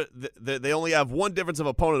 They only have one difference of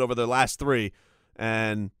opponent over their last three,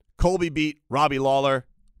 and Colby beat Robbie Lawler,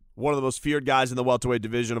 one of the most feared guys in the welterweight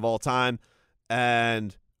division of all time,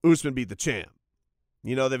 and Usman beat the champ.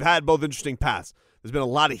 They've had both interesting paths. There's been a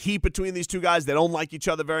lot of heat between these two guys. They don't like each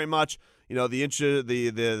other very much. The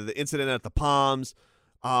incident at the Palms.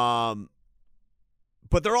 But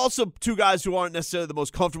they're also two guys who aren't necessarily the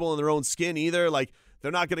most comfortable in their own skin either. Like,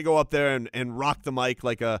 they're not going to go up there and rock the mic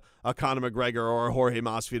like a Conor McGregor or a Jorge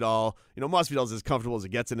Masvidal. Masvidal's as comfortable as it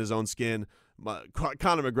gets in his own skin.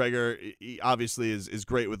 Conor McGregor, he obviously, is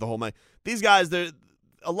great with the whole mic. These guys, a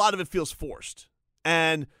lot of it feels forced.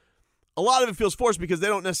 And a lot of it feels forced because they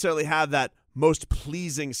don't necessarily have that most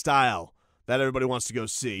pleasing style that everybody wants to go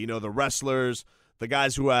see. The wrestlers, the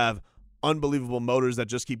guys who have unbelievable motors that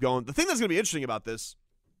just keep going. The thing that's going to be interesting about this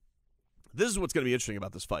is what's going to be interesting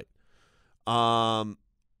about this fight.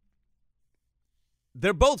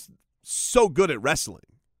 They're both so good at wrestling.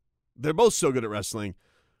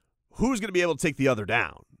 Who's going to be able to take the other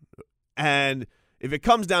down? And if it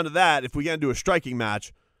comes down to that, if we get into a striking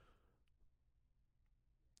match,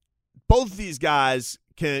 both of these guys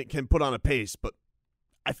can put on a pace, but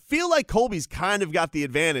I feel like Colby's kind of got the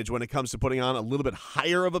advantage when it comes to putting on a little bit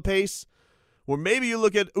higher of a pace, where maybe you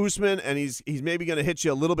look at Usman and he's maybe going to hit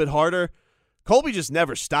you a little bit harder. Colby just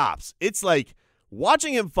never stops. It's like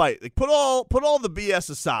watching him fight. Like, put all the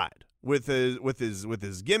BS aside with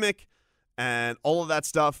his gimmick and all of that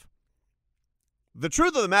stuff. The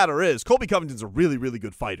truth of the matter is, Colby Covington's a really, really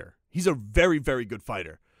good fighter. He's a very, very good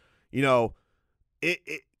fighter. And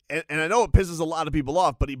I know it pisses a lot of people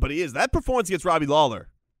off, but he is. That performance against Robbie Lawler,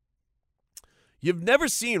 you've never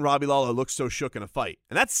seen Robbie Lawler look so shook in a fight.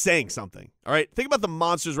 And that's saying something. All right? Think about the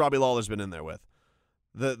monsters Robbie Lawler's been in there with.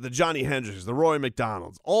 The Johnny Hendricks, the Roy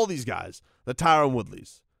McDonalds, all these guys, the Tyron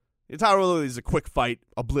Woodleys. Tyron Woodley's a quick fight,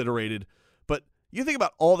 obliterated. But you think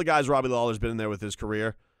about all the guys Robbie Lawler's been in there with his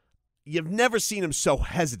career, you've never seen him so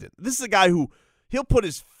hesitant. This is a guy who he'll put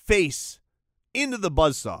his face into the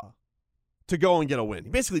buzzsaw to go and get a win. He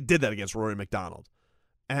basically did that against Rory McDonald.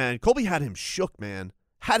 And Colby had him shook, man.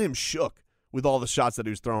 Had him shook with all the shots that he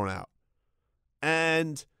was throwing out.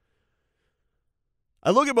 And I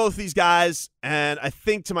look at both these guys, and I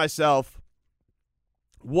think to myself,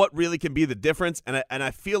 what really can be the difference? And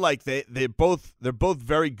I feel like they're both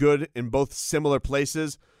very good in both similar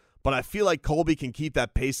places, but I feel like Colby can keep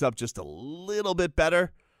that pace up just a little bit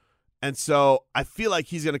better. And so I feel like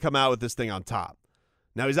he's going to come out with this thing on top.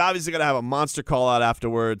 Now, he's obviously going to have a monster call-out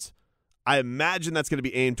afterwards. I imagine that's going to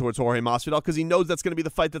be aimed towards Jorge Masvidal because he knows that's going to be the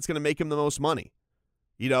fight that's going to make him the most money.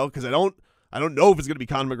 Because I don't know if it's going to be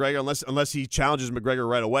Conor McGregor unless he challenges McGregor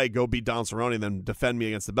right away, go beat Donald Cerrone, and then defend me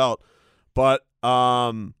against the belt. But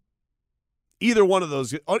either one of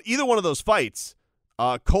those fights,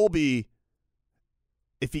 Colby,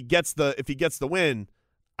 if he gets the win,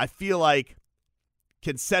 I feel like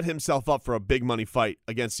can set himself up for a big money fight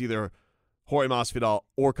against either Jorge Masvidal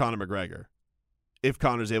or Conor McGregor if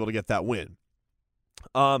Conor's able to get that win.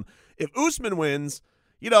 If Usman wins,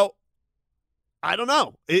 I don't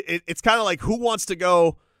know. It's kind of like who wants to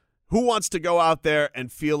go out there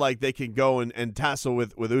and feel like they can go and tassel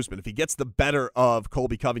with Usman. If he gets the better of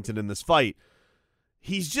Colby Covington in this fight,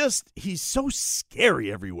 he's so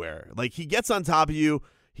scary everywhere. Like, he gets on top of you,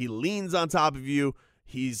 he leans on top of you,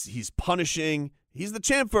 he's punishing. He's the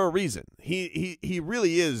champ for a reason. He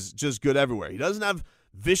really is just good everywhere. He doesn't have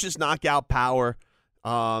vicious knockout power.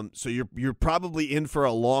 So you're probably in for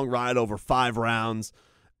a long ride over 5 rounds.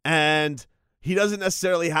 And he doesn't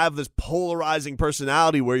necessarily have this polarizing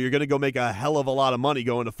personality where you're going to go make a hell of a lot of money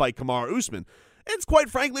going to fight Kamaru Usman. It's quite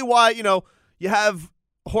frankly why, you have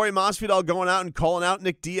Jorge Masvidal going out and calling out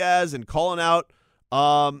Nick Diaz and calling out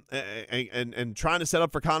and trying to set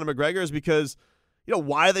up for Conor McGregor is because,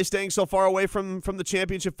 why are they staying so far away from the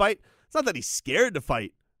championship fight? It's not that he's scared to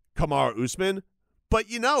fight Kamaru Usman, but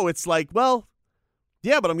it's like, well,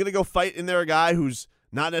 yeah, but I'm going to go fight in there a guy who's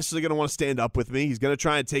not necessarily going to want to stand up with me. He's going to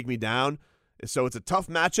try and take me down. So it's a tough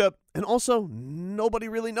matchup, and also nobody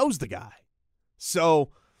really knows the guy. So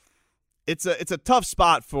it's a tough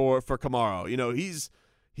spot for Kamaru.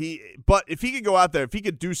 But if he could go out there, if he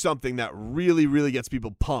could do something that really, really gets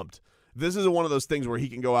people pumped, this is one of those things where he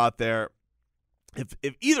can go out there.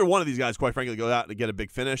 If either one of these guys, quite frankly, go out and get a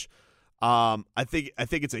big finish, I think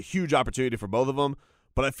it's a huge opportunity for both of them.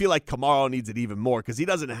 But I feel like Kamaru needs it even more because he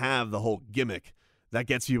doesn't have the whole gimmick that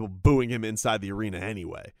gets people booing him inside the arena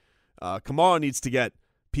anyway. Kamaru needs to get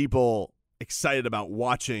people excited about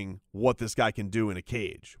watching what this guy can do in a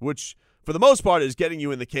cage, which for the most part is getting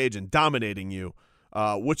you in the cage and dominating you,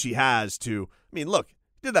 which he has to. I mean, look,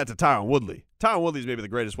 he did that to Tyron Woodley. Tyron Woodley is maybe the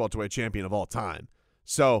greatest welterweight champion of all time.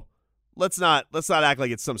 So let's not act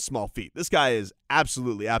like it's some small feat. This guy is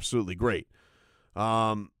absolutely, absolutely great.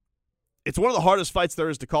 It's one of the hardest fights there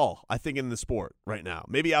is to call, I think, in the sport right now.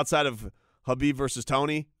 Maybe outside of Khabib versus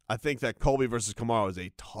Tony, I think that Colby versus Kamaru is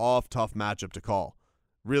a tough matchup to call.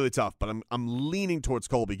 Really tough, but I'm leaning towards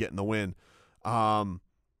Colby getting the win.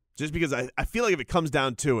 Just because I feel like if it comes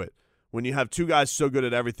down to it, when you have two guys so good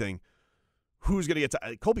at everything, who's going to get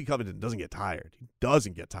tired? Colby Covington doesn't get tired. He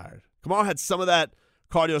doesn't get tired. Kamaru had some of that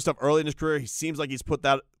cardio stuff early in his career. He seems like he's put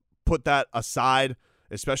that aside,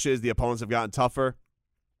 especially as the opponents have gotten tougher.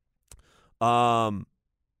 But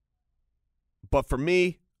for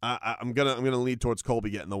me, I'm gonna lead towards Colby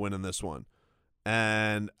getting the win in this one,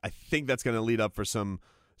 and I think that's gonna lead up for some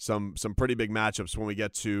pretty big matchups when we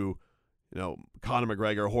get to Conor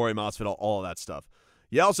McGregor, Jorge Masvidal, all of that stuff.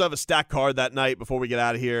 You also have a stacked card that night. Before we get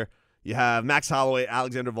out of here, you have Max Holloway,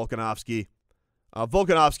 Alexander Volkanovski.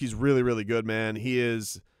 Volkanovski's really, really good, man.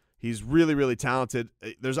 He's really, really talented.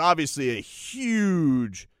 There's obviously a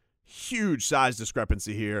huge size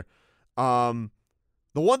discrepancy here.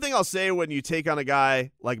 The one thing I'll say when you take on a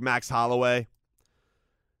guy like Max Holloway,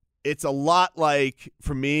 it's a lot like,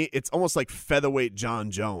 for me, it's almost like featherweight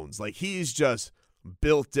John Jones. Like, he's just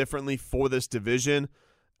built differently for this division.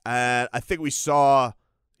 And I think we saw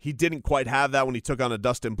he didn't quite have that when he took on a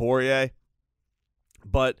Dustin Poirier.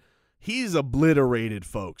 But he's obliterated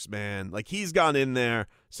folks, man. Like, he's gone in there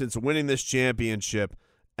since winning this championship,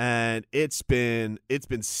 and it's been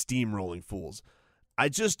steamrolling fools. I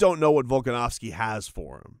just don't know what Volkanovski has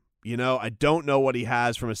for him. I don't know what he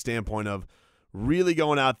has from a standpoint of really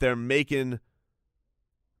going out there, making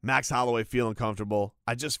Max Holloway feel uncomfortable.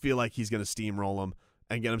 I just feel like he's going to steamroll him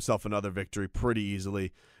and get himself another victory pretty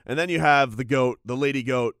easily. And then you have the GOAT, the Lady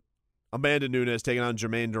GOAT, Amanda Nunes taking on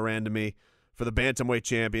Jermaine Durandamy for the Bantamweight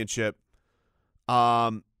Championship.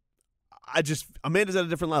 Amanda's at a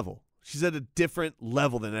different level. She's at a different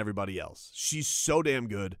level than everybody else. She's so damn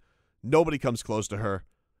good. Nobody comes close to her,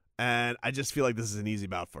 and I just feel like this is an easy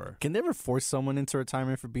bout for her. Can they ever force someone into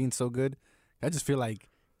retirement for being so good? I just feel like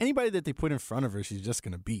anybody that they put in front of her, she's just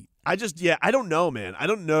going to beat. I don't know, man. I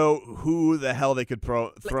don't know who the hell they could throw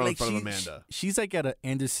in front of Amanda. She's like at an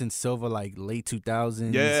Anderson Silva, like late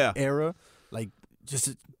 2000s era. Like, just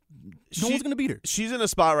no one's going to beat her. She's in a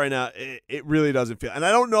spot right now. It really doesn't feel, and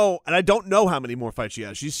I don't know how many more fights she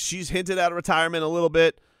has. She's hinted at retirement a little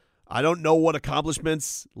bit. I don't know what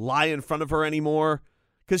accomplishments lie in front of her anymore,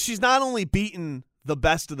 because she's not only beaten the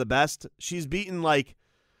best of the best, she's beaten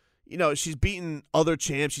she's beaten other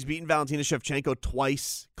champs. She's beaten Valentina Shevchenko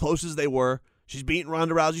twice, close as they were. She's beaten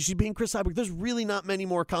Ronda Rousey. She's beaten Chris Cyborg. There's really not many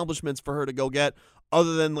more accomplishments for her to go get,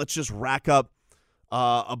 other than let's just rack up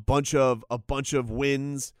a bunch of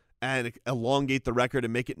wins and elongate the record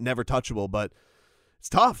and make it never touchable. But it's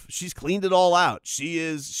tough. She's cleaned it all out. She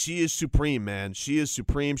is supreme, man. She is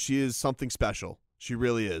supreme. She is something special. She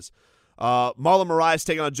really is. Marlon Moraes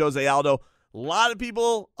taking on Jose Aldo. A lot of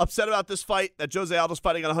people upset about this fight, that Jose Aldo's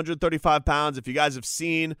fighting at 135 pounds. If you guys have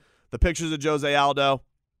seen the pictures of Jose Aldo,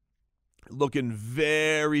 looking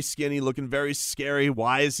very skinny, looking very scary.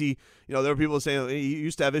 Why is he, there were people saying he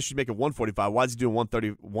used to have issues making 145. Why is he doing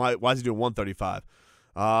 130? Why is he doing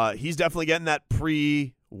 135? He's definitely getting that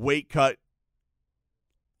pre-weight cut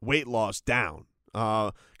weight loss down.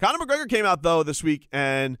 Conor McGregor came out, though, this week,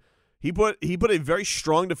 and he put a very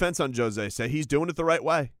strong defense on Jose. Said he's doing it the right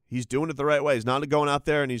way. He's doing it the right way. He's not going out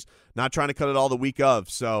there and he's not trying to cut it all the week of.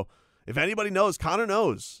 So if anybody knows, Conor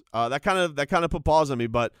knows. That kind of put pause on me.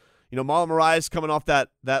 But Marlon Moraes coming off that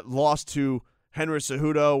loss to Henry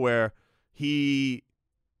Cejudo, where he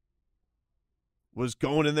was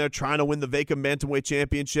going in there trying to win the vacant bantamweight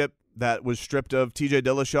championship that was stripped of TJ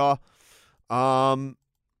Dillashaw. I'm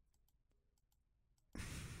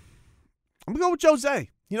going to go with Jose.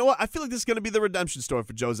 You know what? I feel like this is going to be the redemption story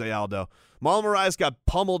for Jose Aldo. Marlon Moraes got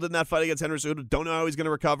pummeled in that fight against Henry Cejudo. Don't know how he's going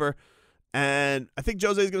to recover. And I think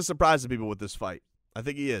Jose is going to surprise the people with this fight. I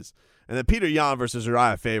think he is. And then Peter Yan versus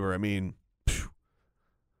Uriah Faber. I mean,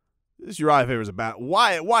 this Uriah Faber is a bad.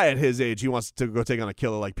 Why at his age he wants to go take on a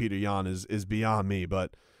killer like Peter Yan is beyond me.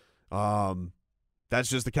 But that's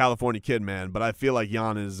just the California kid, man. But I feel like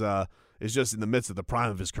Yan is just in the midst of the prime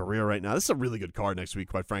of his career right now. This is a really good card next week,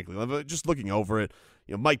 quite frankly. Just looking over it,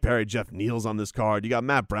 Mike Perry, Jeff Neal's on this card. You got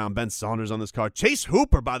Matt Brown, Ben Saunders on this card. Chase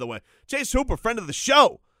Hooper, by the way. Chase Hooper, friend of the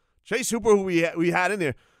show. Chase Hooper, who we had in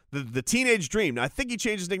there. The teenage dream. Now, I think he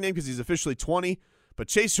changed his nickname because he's officially 20. But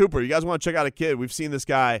Chase Hooper, you guys want to check out a kid. We've seen this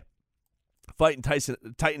guy fight in Titan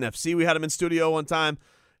FC. We had him in studio one time.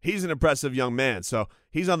 He's an impressive young man. So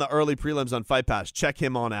he's on the early prelims on Fight Pass. Check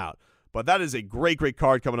him on out. But that is a great, great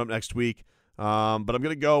card coming up next week. But I'm going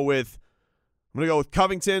to go with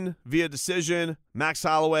Covington via decision, Max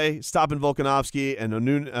Holloway stopping Volkanovski, and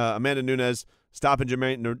Amanda Nunes stopping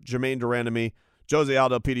Jermaine Durandamy. Jose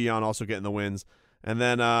Aldo, Peter Yan also getting the wins. And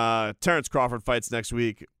then Terrence Crawford fights next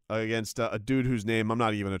week against a dude whose name I'm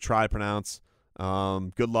not even going to try to pronounce.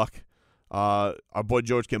 Good luck. Our boy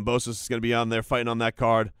George Kambosos is going to be on there fighting on that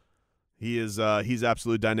card. He's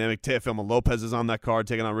absolutely dynamic. Teofimo Lopez is on that card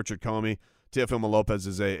taking on Richard Comey. Teofimo Lopez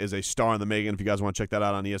is a star in the making. If you guys want to check that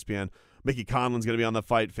out on ESPN. Mickey Conlan's going to be on the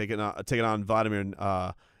fight, taking on Vladimir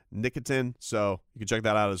Nikitin. So you can check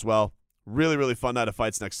that out as well. Really, really fun night of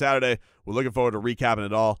fights next Saturday. We're looking forward to recapping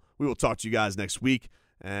it all. We will talk to you guys next week,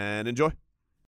 and enjoy.